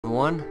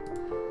Everyone,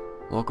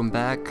 welcome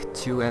back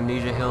to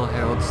Amnesia Hill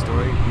Herald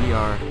story. We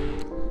are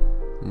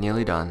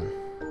nearly done.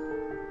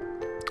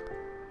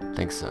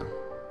 Think so.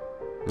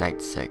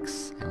 Night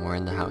 6, and we're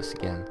in the house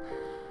again.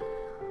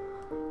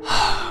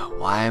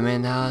 Why I'm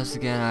in the house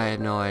again, I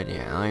had no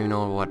idea. I don't even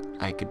know what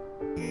I could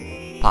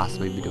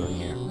possibly be doing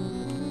here.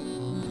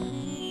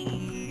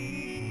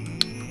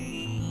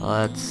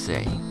 Let's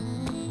see.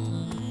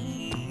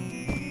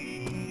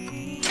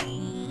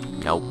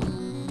 Nope.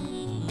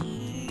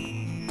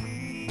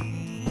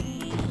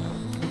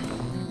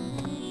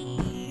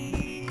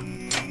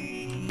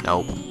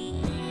 Nope.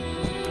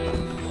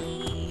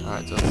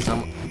 Alright, so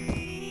some...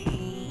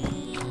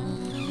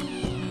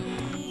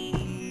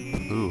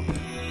 Ooh.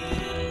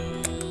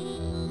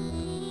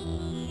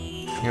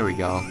 Here we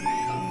go.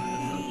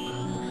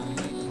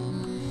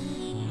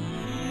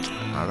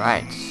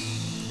 Alright.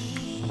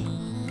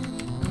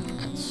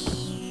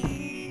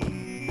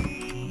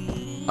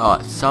 Oh,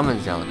 it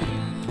summons the elevator.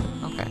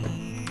 Okay.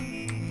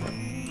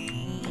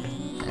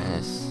 And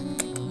this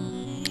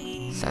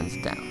sends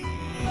it down.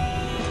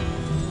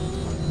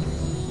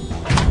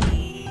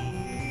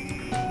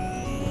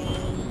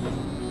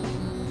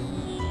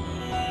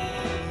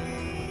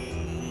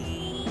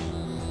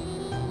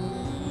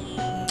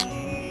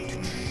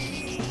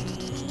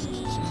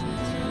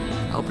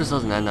 I hope this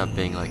doesn't end up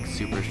being like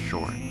super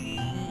short.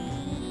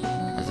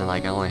 As in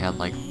like I only have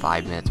like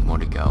 5 minutes more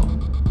to go.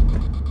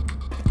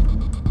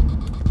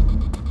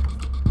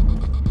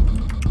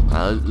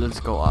 Let's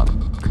go up,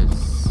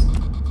 because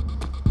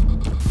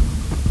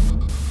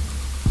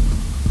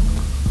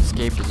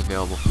escape is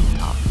available from the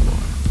top floor.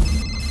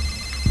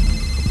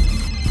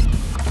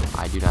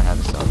 I do not have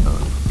a cell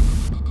phone.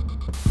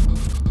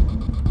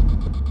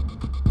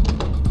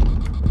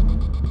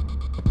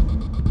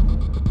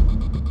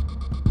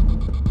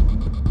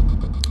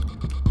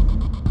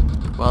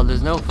 Well,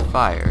 there's no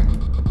fire.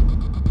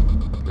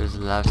 There's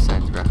left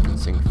signs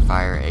referencing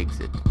fire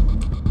exit.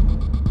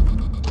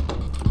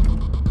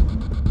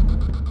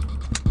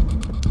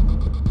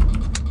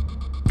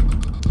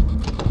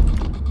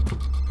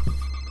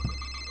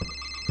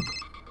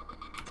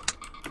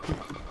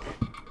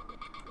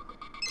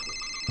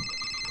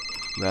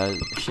 Well,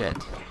 shit.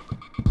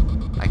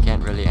 I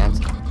can't really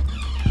answer.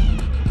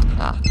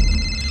 Ah.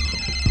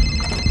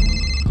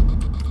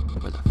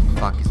 Where the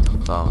fuck is the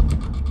phone?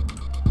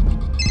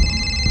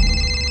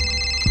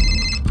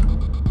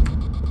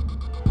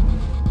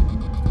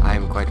 I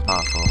am quite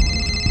powerful.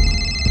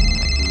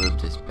 I can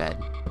move this bed.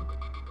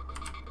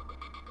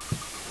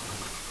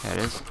 There it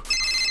is.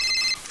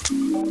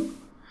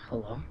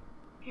 Hello?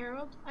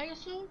 Harold, I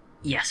assume?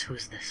 Yes,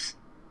 who's this?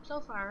 So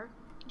far,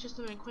 just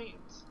an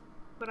acquaintance.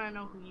 But I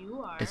know who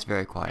you are. It's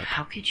very quiet.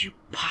 How could you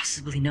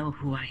possibly know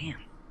who I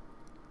am?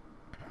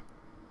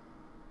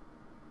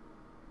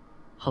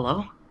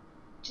 Hello?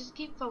 Just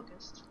keep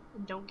focused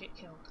and don't get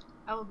killed.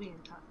 I will be in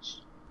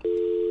touch.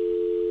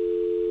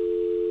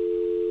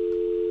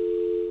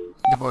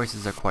 The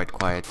voices are quite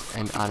quiet,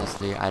 and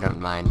honestly, I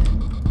don't mind.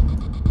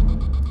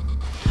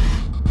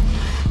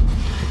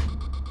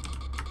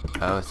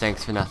 Oh,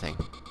 thanks for nothing.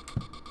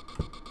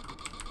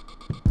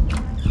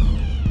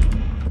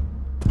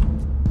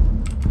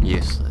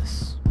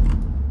 Useless.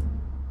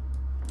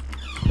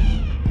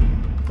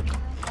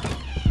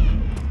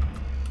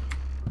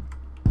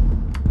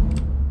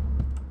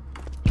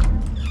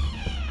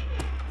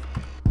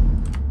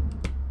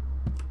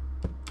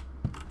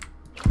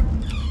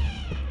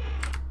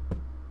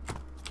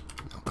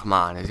 Oh, come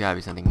on, there's gotta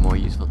be something more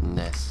useful than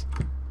this.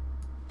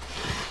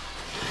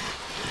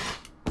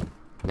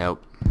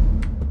 Nope.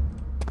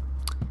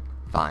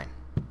 Fine.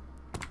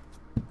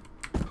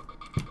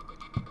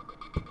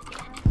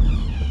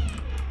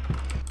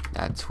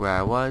 That's where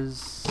I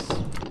was.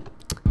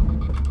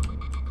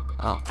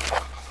 Oh.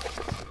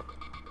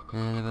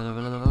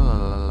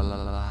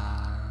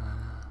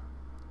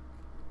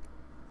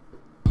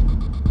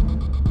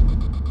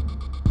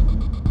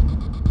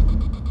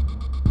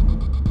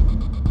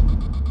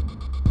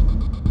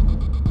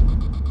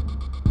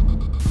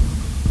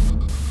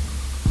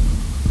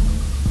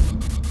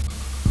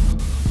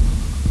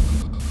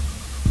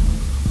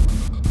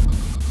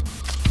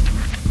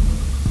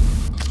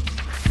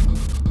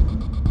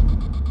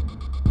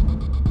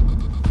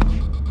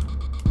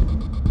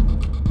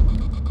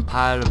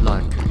 Pile of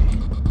laundry.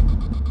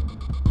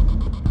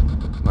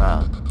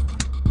 Well,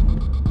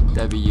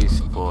 that'd be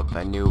useful if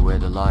I knew where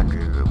the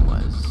laundry room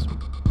was.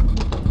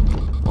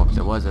 Or if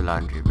there was a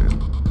laundry room.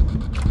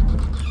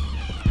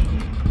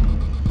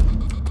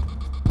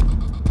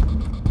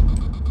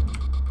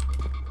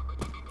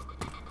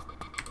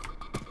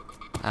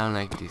 I don't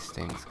like these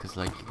things, because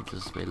like you could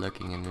just be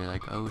looking and you're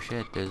like, oh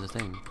shit, there's a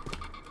thing.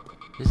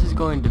 This is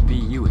going to be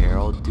you,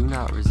 Harold. Do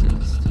not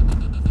resist.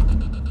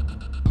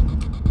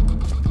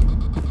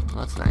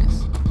 That's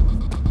nice.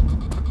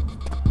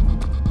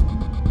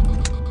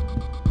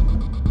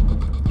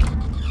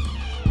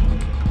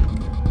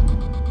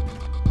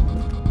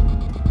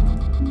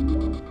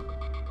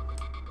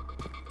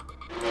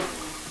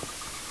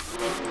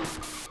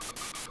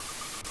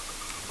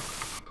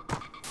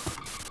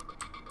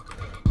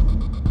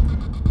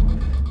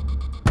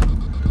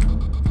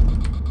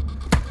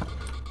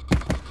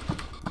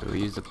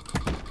 use the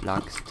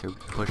blocks to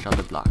push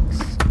other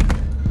blocks.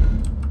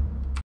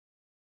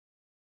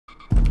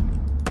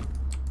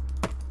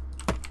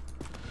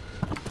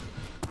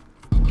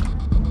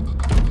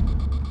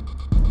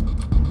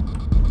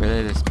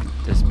 Really,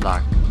 this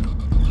block.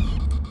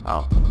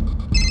 Oh.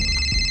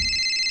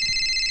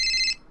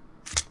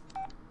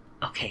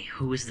 Okay,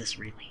 who is this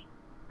really?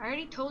 I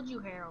already told you,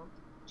 Harold.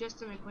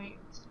 Just an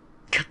acquaintance.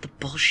 Cut the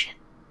bullshit.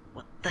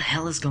 What the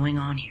hell is going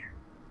on here?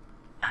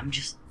 I'm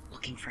just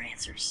looking for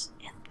answers,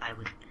 and I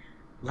would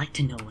like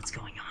to know what's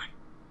going on.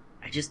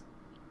 I just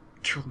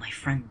killed my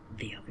friend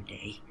the other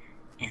day,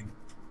 and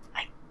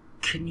I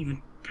couldn't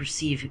even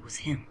perceive it was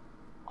him.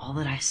 All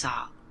that I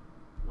saw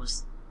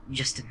was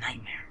just a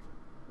nightmare.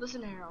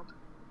 Listen, Harold.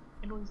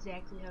 I know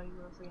exactly how you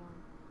are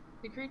feeling.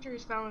 The creature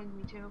is following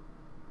me too,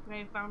 and I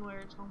have found where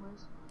its home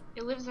is.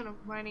 It lives in a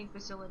mining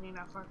facility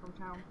not far from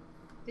town.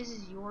 This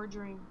is your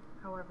dream,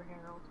 however,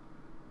 Harold.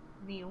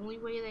 The only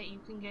way that you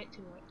can get to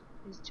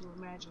it is to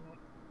imagine it.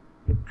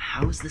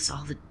 How is this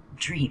all a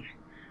dream?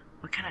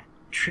 What kind of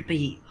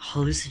trippy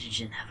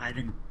hallucinogen have I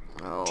been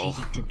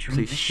taking to dream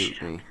please this shoot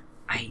shit? me.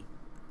 I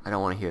I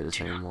don't want to hear this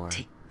do anymore. not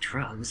take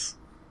drugs,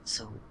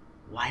 so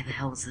why the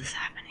hell is this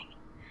happening?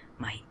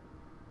 My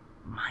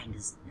mind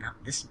is not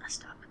this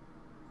messed up.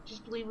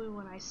 Just believe me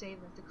when I say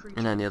that the creature.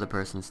 And then the other has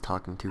person's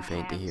talking too I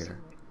faint to have hear. seen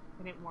it,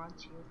 and it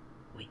wants you.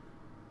 Wait,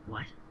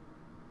 what?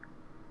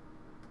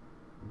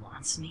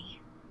 Wants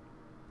me?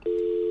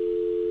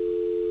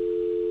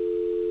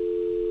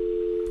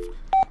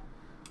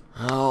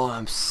 Oh,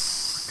 What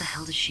the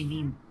hell does she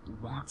mean,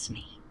 wants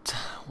me?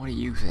 What do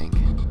you think?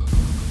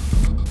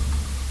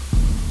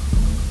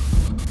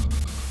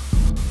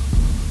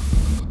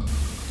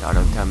 No,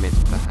 don't tell me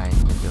it's behind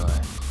the door.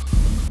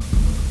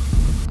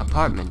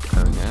 Apartment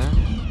owner.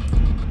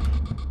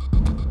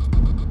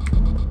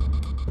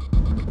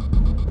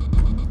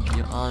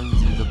 You're on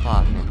to the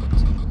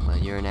apartment. Well,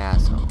 you're an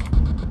asshole.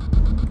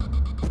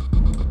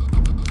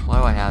 Why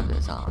do I have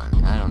this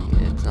on? I don't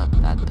get it. It's not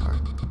that dark.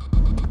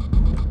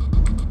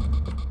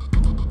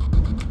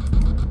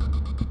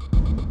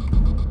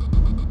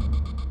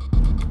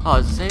 Oh,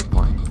 it's a save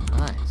point.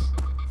 Nice.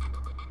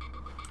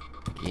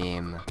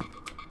 Game.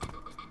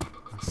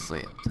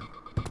 Slipped.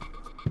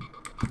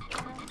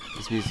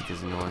 This music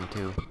is annoying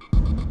too.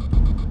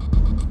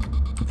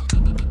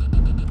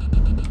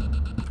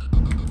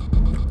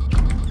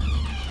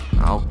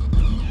 Oh.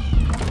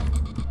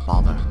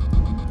 Bother.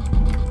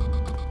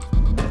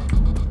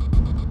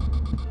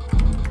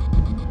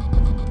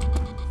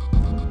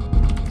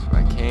 That's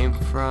where I came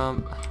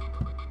from.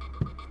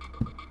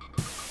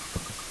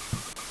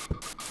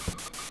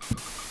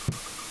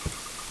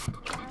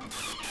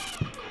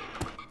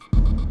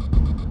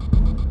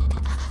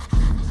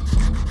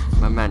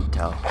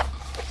 Memento.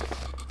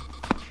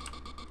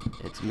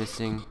 It's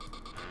missing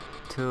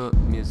 2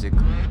 music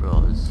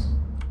rolls.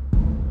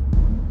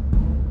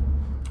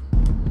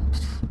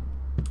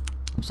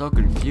 I'm so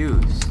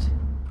confused.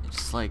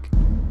 It's like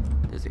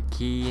there's a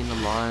key in the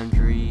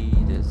laundry,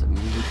 there's a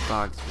music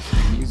box with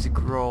some music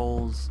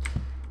rolls.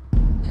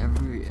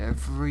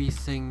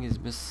 Everything is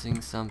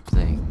missing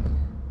something.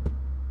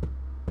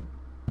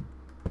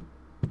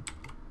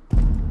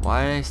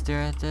 Why did I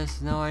stare at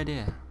this? No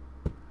idea.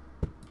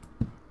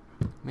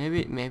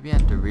 Maybe I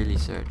have to really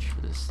search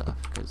for this stuff,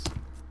 because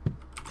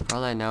for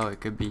all I know it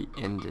could be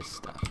in this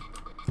stuff.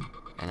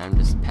 And I'm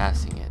just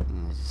passing it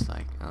and it's just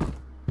like, oh.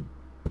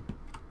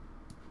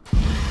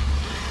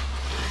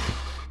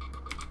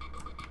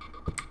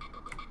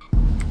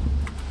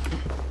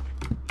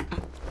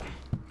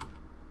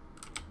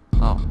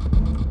 Oh.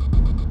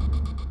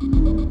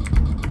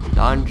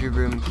 Laundry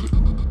room key.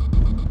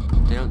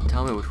 They don't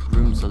tell me which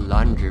room's the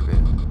laundry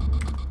room.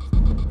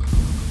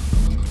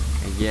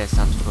 And yes,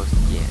 I'm supposed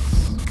to guess.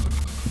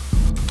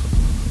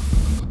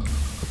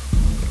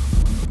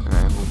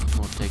 Alright,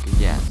 we'll take a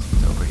guess.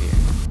 It's over here.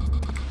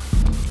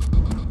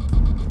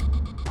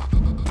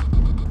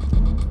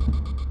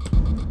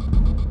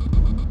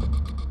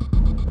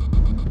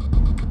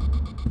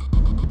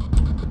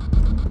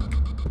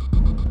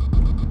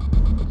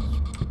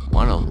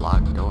 One of the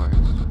locked doors.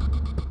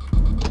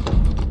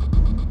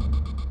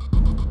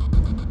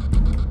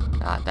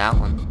 Not that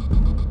one.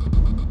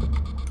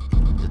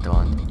 Is it the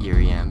one with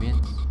eerie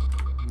ambience?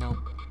 Nope.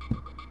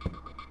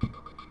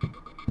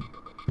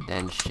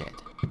 Then shit.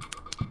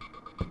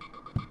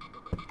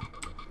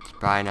 It's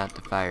probably not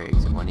the fire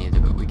exit one either,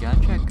 but we gotta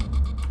check.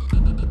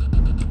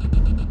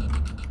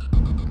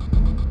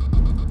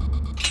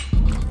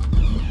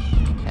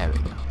 There we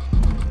go.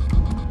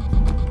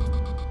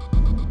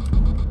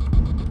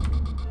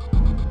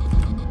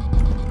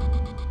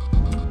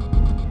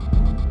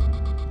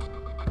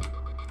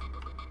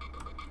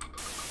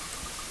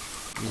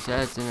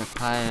 Resides in a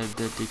pile of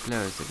dirty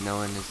clothes that no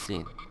one has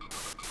seen.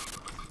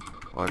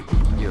 Or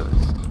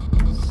used.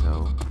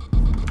 So,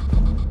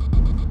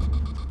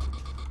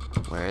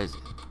 where is it?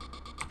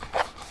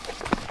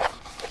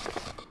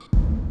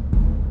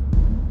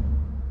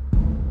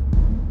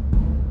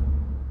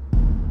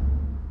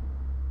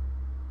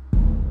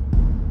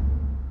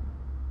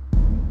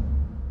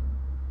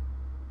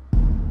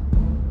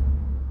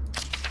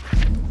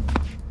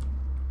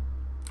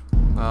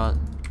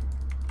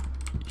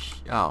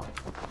 Oh,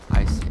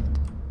 I see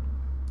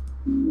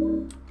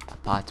it.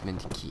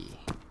 Apartment key.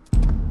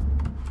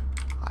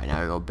 Alright,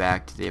 now we go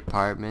back to the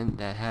apartment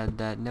that had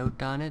that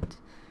note on it,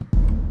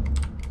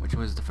 which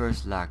was the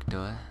first locked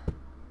door.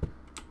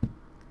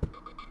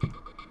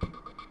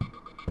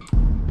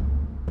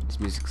 This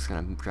music's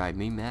gonna drive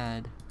me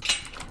mad.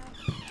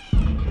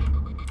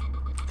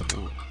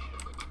 Ooh.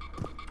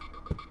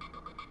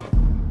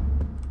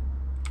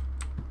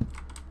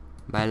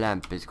 My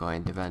lamp is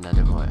going to run out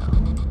of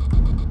oil.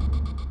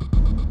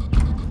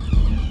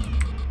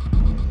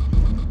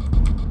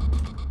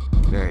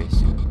 Very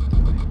soon, by the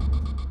way.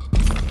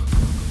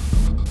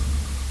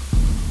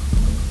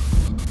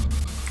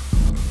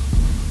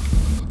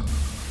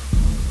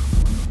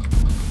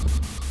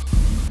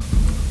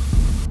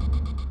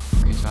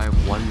 Okay, so I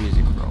have one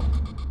music roll.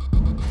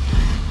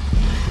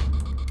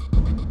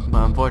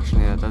 But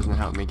unfortunately that doesn't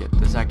help me get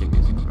the second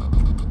music roll.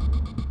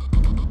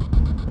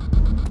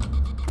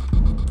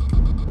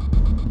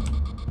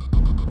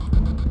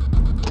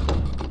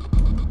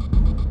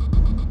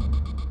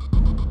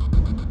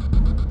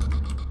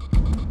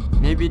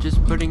 Maybe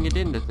just putting it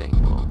in the thing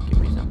will give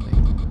me something.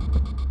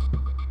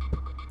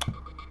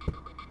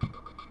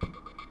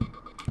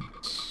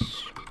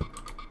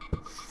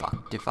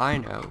 Fucked if I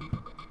know.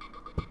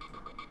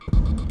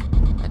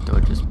 I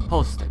thought just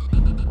pulsed at me.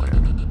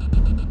 Whatever.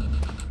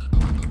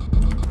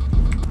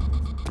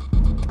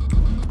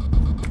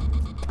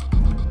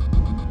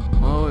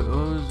 Oh, what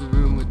was the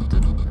room with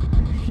the...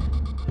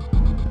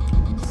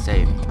 shit.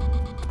 Saving.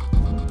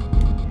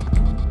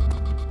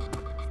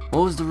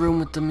 What was the room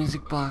with the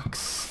music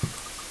box?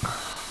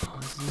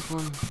 This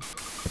one?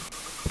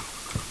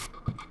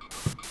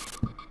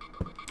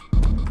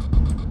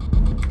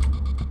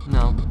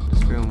 No,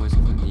 this room was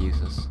completely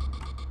useless.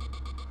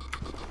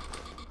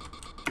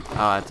 Oh,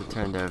 I had to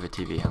turn over the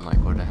TV. I'm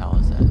like, what the hell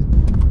is that?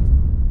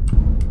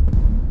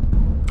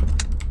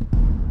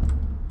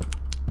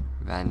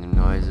 Random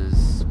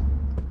noises.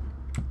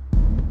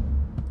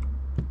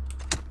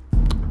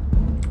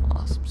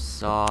 Awesome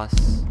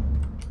sauce.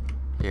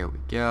 Here we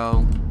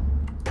go.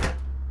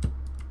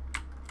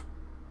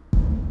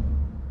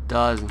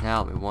 Doesn't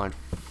help me one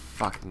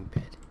fucking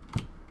bit.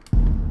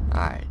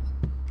 Alright.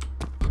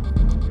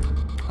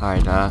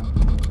 Alright,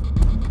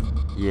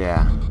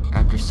 yeah.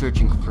 After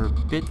searching for a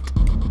bit,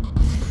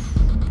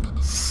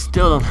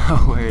 still don't know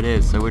where it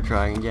is, so we're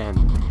trying again.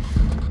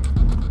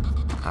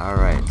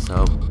 Alright,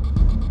 so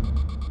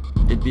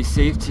it'd be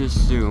safe to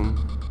assume,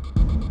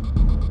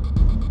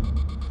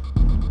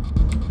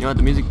 you know what,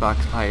 the music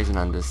box probably isn't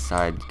on this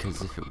side,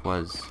 because if it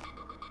was...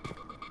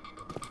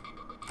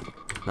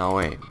 No,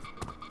 wait.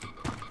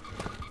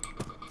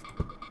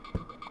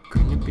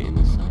 Be on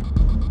this side?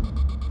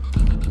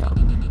 No.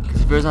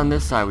 Because if it was on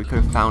this side, we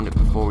could have found it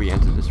before we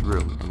entered this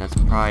room, and that's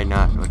probably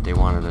not what they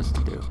wanted us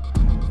to do.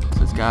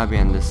 So it's gotta be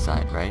on this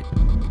side, right?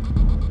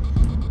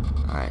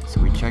 Alright,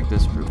 so we checked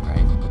this room,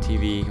 right?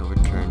 TV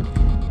overturned.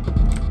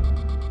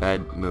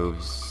 Bed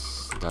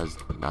moves, does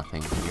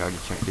nothing. We already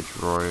checked the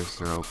drawers,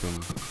 they're open.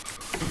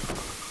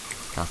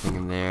 Nothing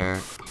in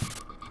there.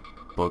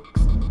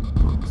 Books.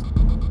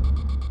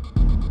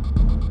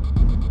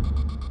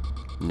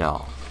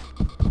 No.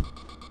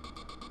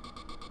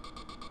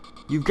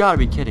 You've got to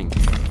be kidding me.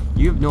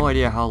 You have no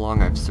idea how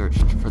long I've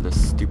searched for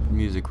this stupid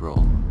music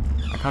roll.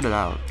 I cut it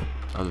out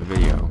of the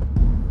video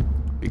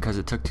because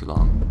it took too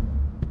long.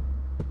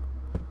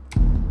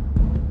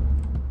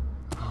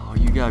 Oh,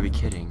 you gotta be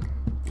kidding.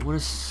 What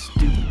a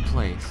stupid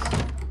place.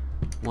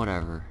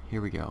 Whatever.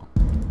 Here we go.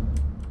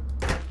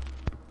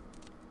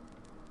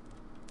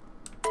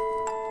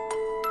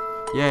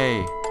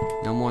 Yay!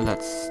 No more of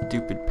that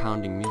stupid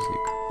pounding music.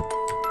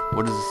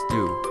 What does this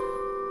do?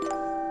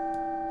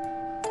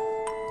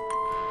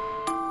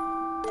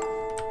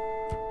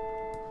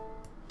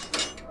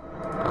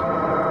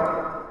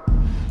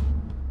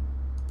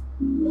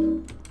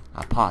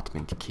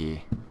 Apartment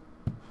key.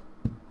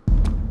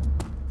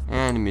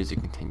 And the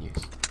music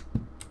continues.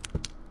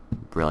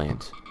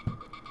 Brilliant.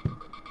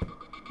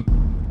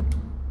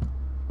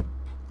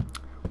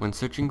 When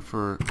searching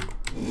for...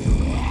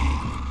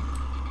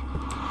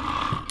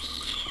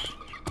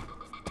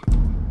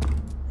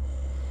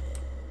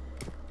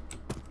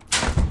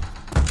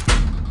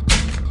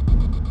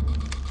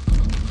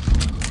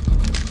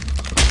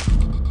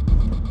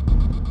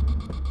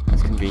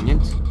 That's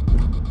convenient.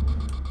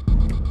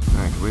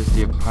 Alright, where's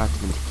the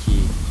apartment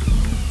key?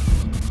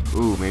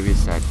 Ooh, maybe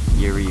it's that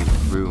eerie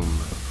room.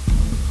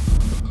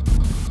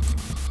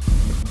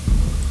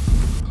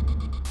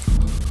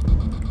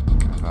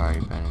 I've already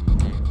been in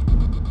there.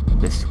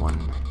 This one.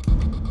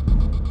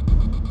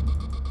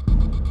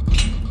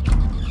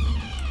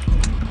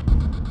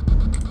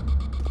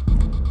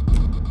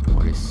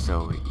 What is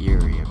so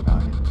eerie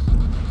about it?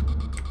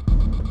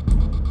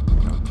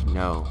 Don't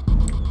know.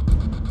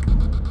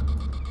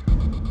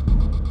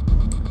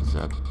 There's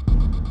a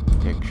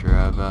picture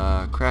of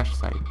a crash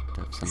site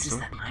of some This is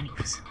sort. that mining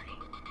facility.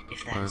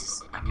 If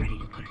that's, I'm ready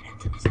to put an end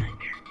to this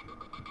nightmare.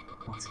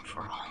 Once and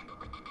for all.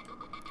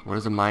 What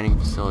does a mining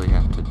facility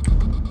have to...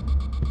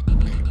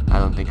 I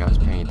don't think I was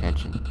paying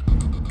attention.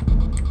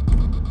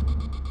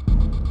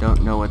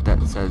 don't know what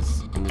that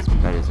says, and this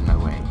bed is in my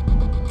way.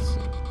 Let's see.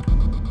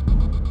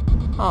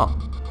 Oh,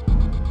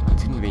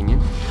 that's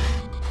convenient.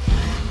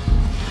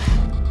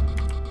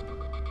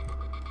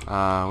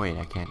 Wait,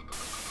 I can't.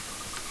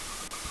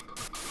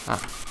 Ah.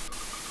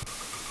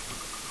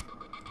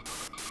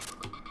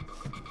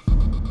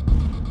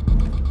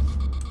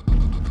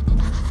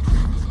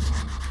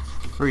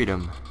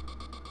 Freedom.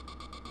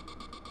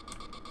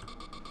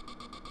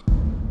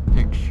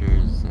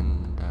 Pictures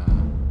and,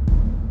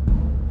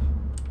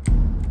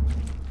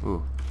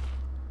 ooh.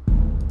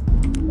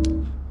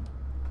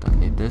 Don't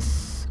need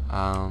this,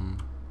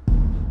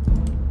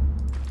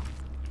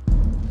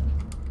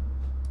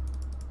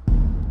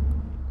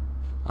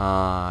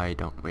 I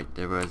don't, wait,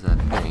 there was a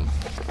thing.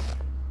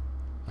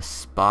 A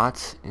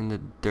spot in the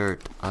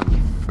dirt on the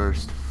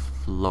first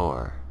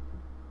floor.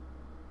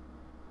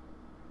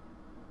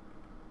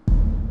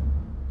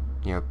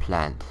 Near a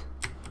plant.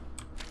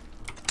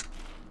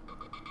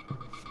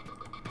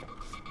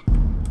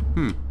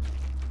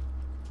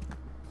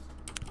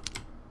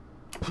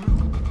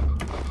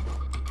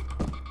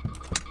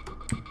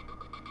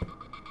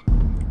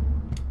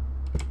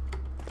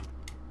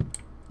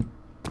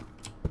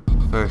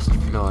 First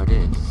floor it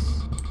is.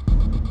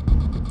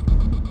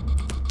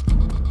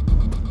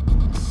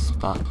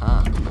 Spot.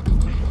 Ah.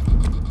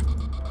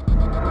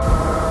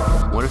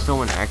 What if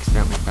someone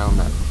accidentally found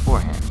that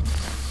beforehand?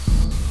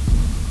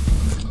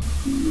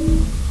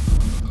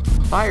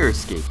 Fire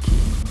escape key.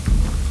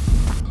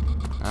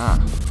 Ah.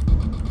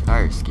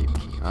 Fire escape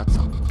key. That's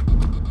helpful.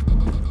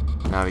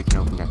 Now we can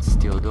open that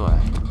steel door.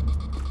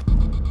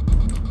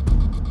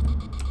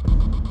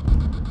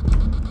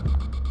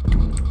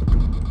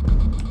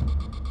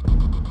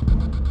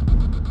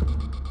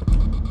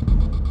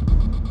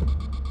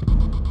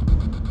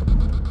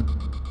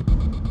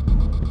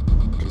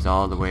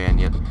 All the way on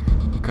the other.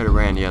 Could have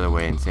ran the other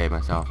way and saved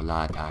myself a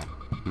lot of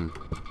time.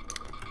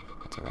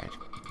 That's alright.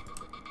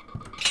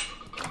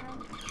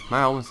 Am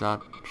I almost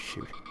out?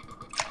 Shoot.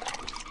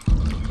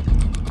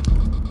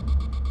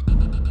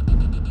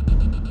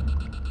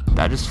 Did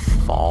I just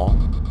fall?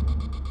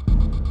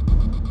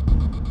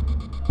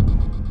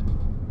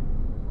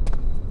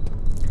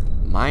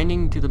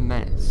 Mining to the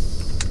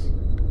menace.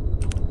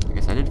 I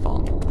guess I did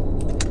fall.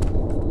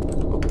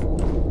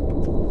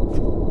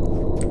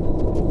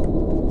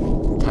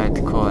 Tight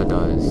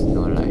corridors,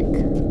 no like.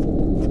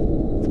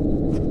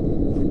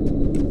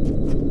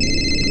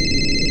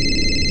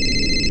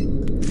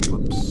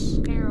 Whoops.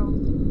 Harold,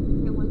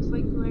 it looks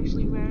like you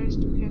actually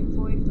managed to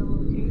pinpoint the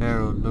location.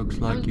 Harold, looks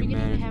like you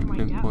managed to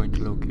pinpoint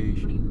the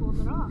location. But you pulled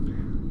it off.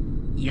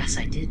 Yes,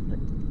 I did, but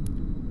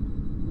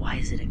why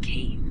is it a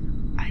cave?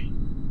 I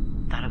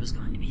thought it was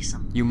going to be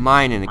some You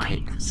mine in a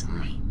mining cave.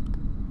 facility.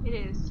 It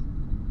is.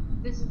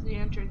 This is the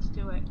entrance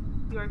to it.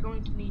 You are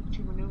going to need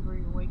to maneuver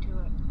your way to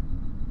it.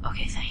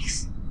 Okay,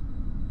 thanks.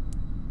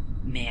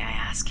 May I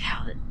ask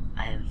how that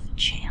I have a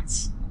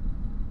chance?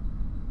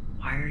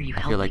 Why are you I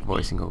helping feel like me?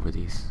 voicing over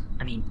these.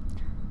 I mean,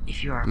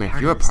 if you are I mean, part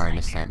if you're a of this part of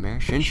this nightmare,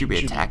 nightmare, shouldn't you be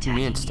attacking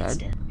me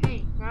instead?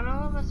 Hey, not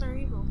all of us are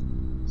evil.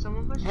 Some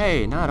of us Hey,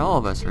 just not want all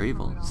of to us are escape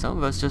evil. from it all. Some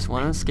of us just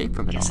want to escape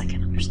from I it guess all. I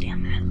can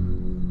understand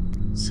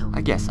that. So,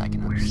 I guess I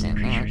can where's the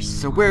understand that. creature's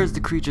So where's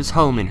the creature's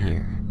home in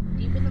here?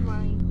 Deep in the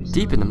mining facility.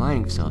 Deep in the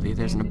mining facility,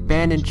 there's an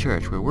abandoned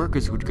church where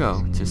workers would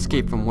go to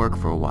escape from work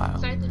for a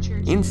while.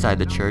 Inside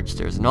the church,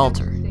 there's an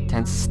altar. It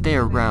tends to stay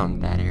around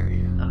that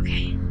area.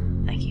 Okay,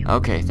 thank you.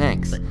 Okay,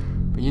 thanks.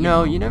 But you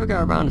know, you never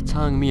got around to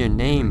telling me your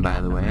name, by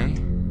the way.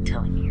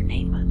 Telling me your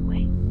name, by the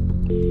way.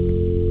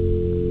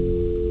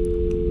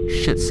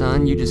 Shit,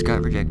 son, you just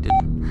got rejected.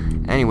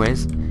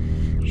 Anyways,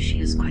 She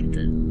is quite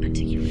the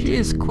particular she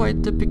is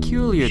quite the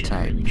peculiar Should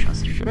I type. really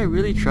trust her? Should I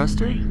really trust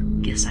her? I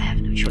guess I have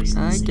no choice in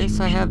I this guess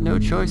I situation. have no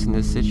choice in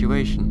this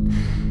situation.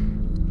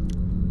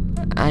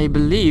 I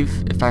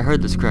believe, if I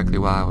heard this correctly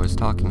while I was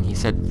talking, he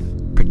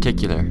said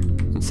particular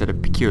instead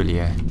of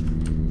peculiar.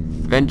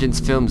 Vengeance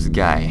Films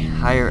guy,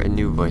 hire a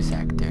new voice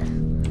actor.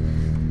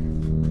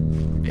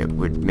 It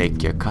would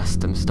make your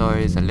custom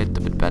stories a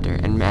little bit better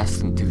and ask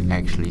them to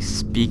actually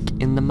speak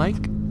in the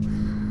mic.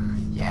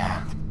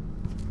 Yeah.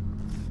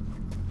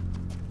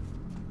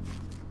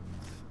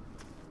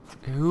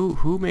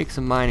 Who makes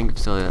a mining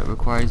facility that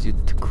requires you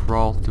to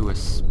crawl through a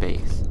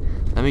space?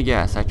 Let me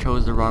guess, I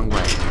chose the wrong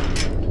way.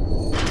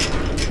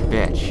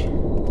 Bitch.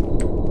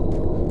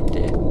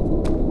 Did.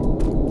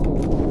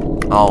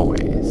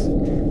 Always.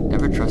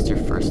 Never trust your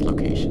first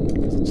location,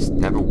 because it just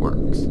never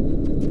works.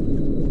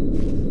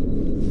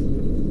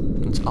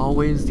 It's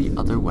always the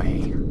other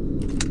way.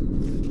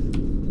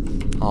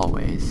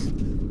 Always.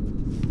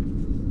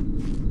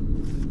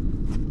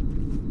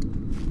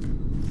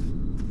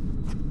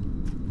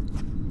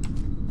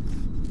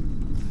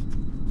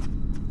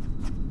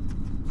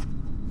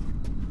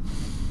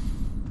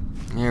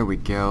 There we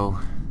go.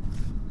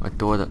 A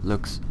door that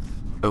looks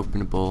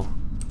openable.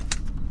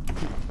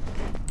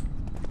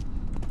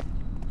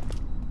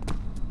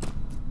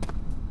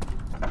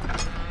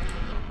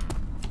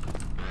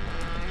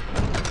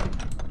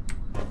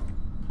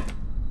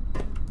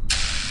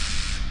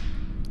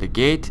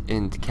 gate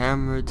into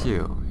camera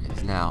 2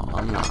 is now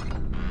unlocked.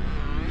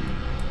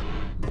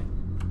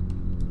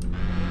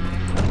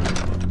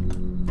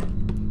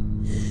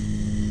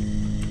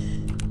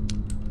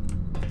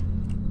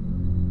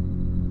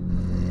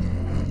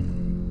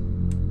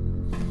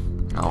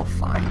 Oh,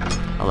 fine.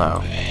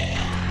 Hello.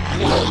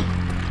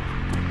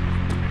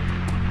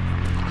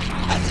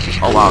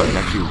 Oh wow, it's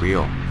actually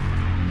real.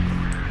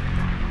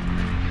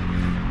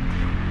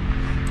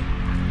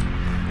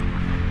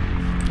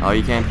 Oh,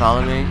 you can't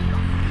follow me?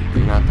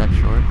 You're not that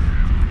short?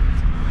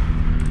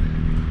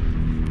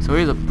 So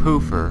he's a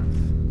poofer,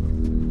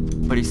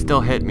 but he still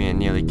hit me and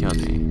nearly killed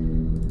me.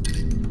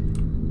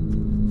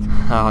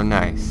 Oh,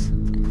 nice.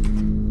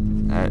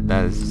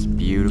 That is just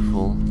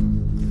beautiful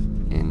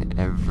in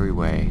every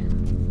way.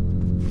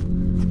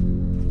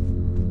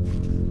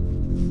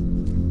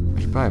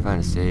 I should probably find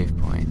a save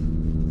point.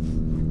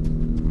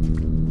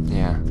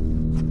 Yeah.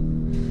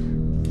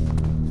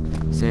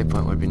 Save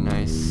point would be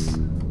nice.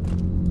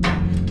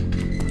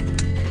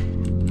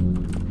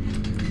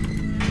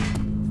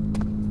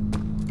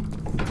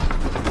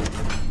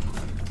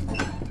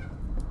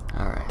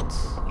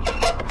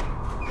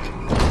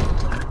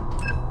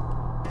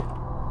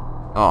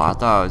 Oh, I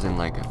thought I was in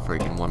like a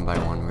freaking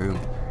 1x1 room.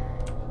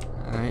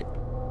 Alright.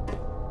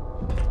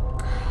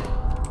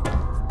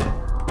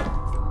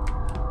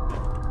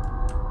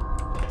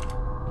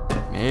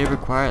 May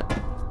require...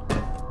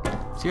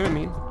 See what I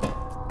mean?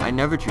 I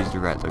never choose the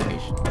right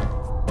location.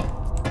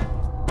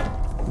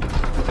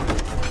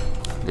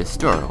 This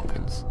door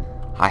opens.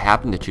 I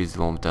happen to choose the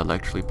one with the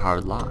electrically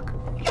powered lock.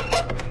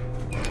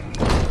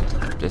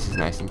 This is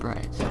nice and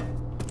bright.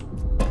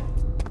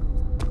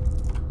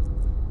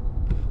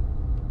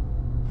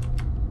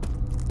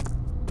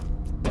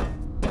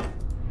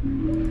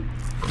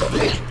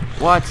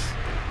 What?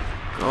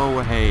 Go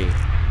away.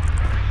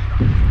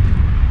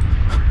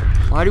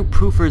 Why do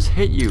poofers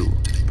hit you?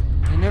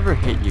 They never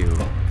hit you.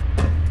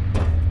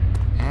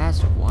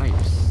 Ass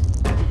wipes.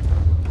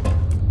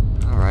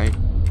 Alright.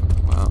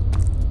 Well.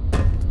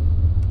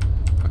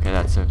 Okay,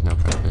 that serves no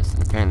purpose.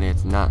 And apparently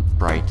it's not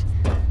bright.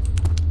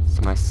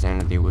 So my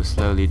sanity will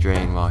slowly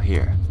drain while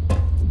here.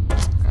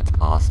 That's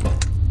awesome.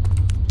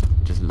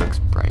 It just looks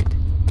bright.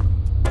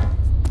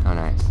 How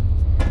nice.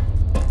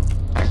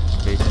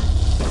 Activate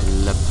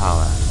the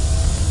power.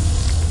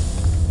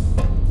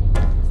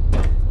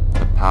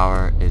 The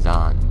power is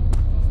on.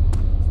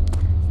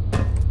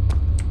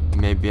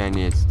 Maybe I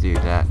need to do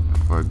that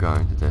before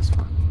going to this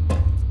one.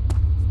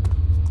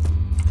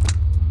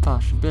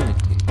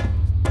 Possibility.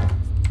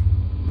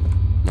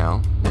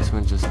 No, this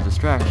one's just a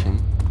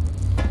distraction.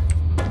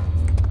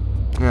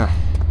 Ugh.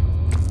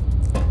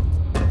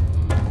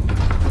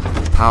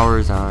 Power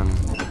is on.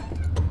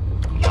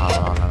 La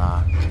la la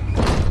la.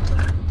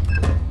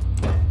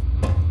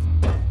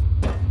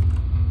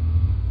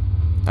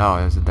 Oh,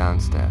 there's a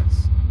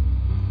downstairs.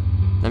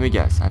 Let me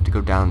guess, I have to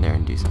go down there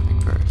and do something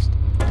first.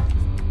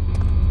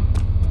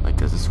 Like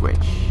there's a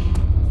switch.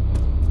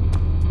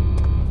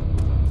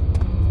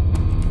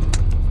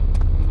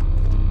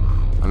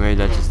 Or maybe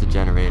that's just a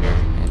generator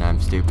and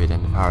I'm stupid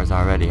and the power's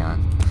already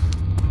on.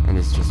 And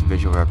it's just a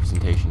visual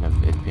representation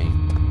of it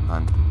being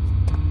on.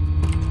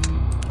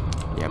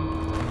 Yep.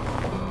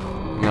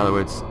 In other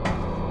words,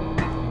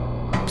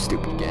 I'm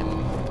stupid again.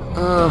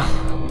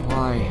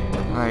 Why?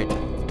 Alright.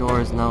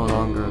 Door is no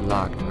longer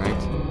locked,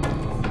 right?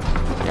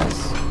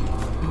 Yes.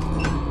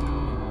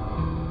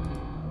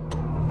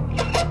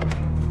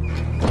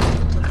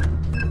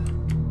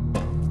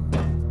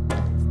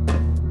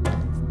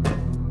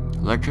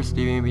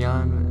 Electricity may be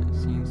on, it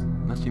seems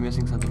must be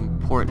missing something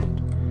important.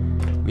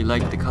 We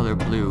like the color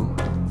blue.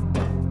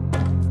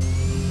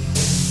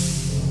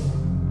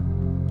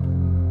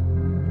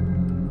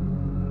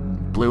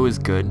 Blue is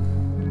good.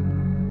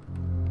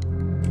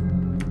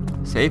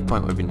 Save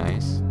point would be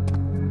nice.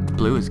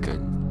 Blue is good.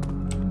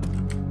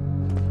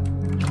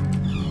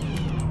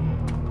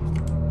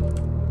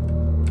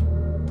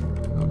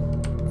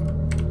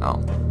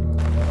 Oh.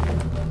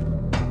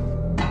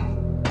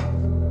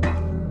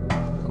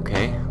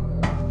 Okay.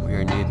 We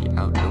are near the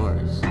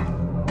outdoors.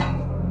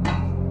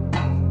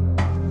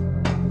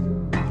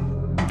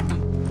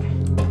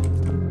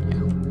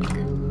 Yeah,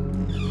 okay.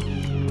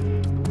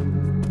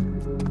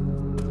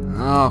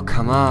 Oh,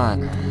 come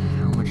on.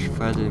 How much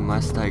further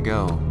must I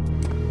go?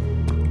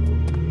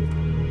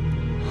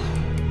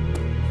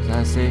 Is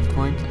that a save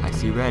point? I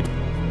see red.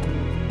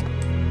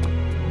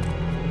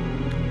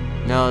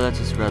 No, that's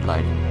just red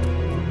lighting.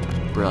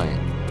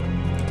 Brilliant.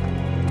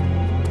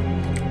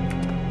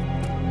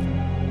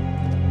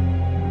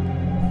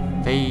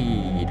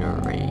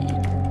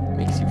 Fade-erade.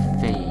 Makes you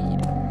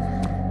fade.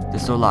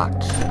 This door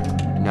locked.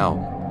 No.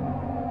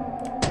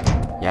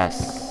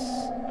 Yes.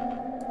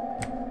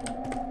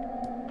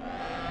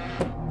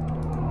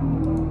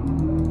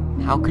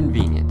 How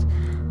convenient.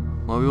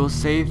 Well, we will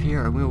save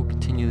here and we will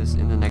continue this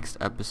in the next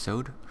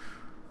episode.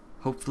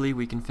 Hopefully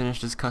we can finish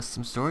this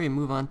custom story and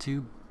move on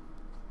to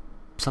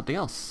something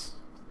else.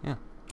 Yeah.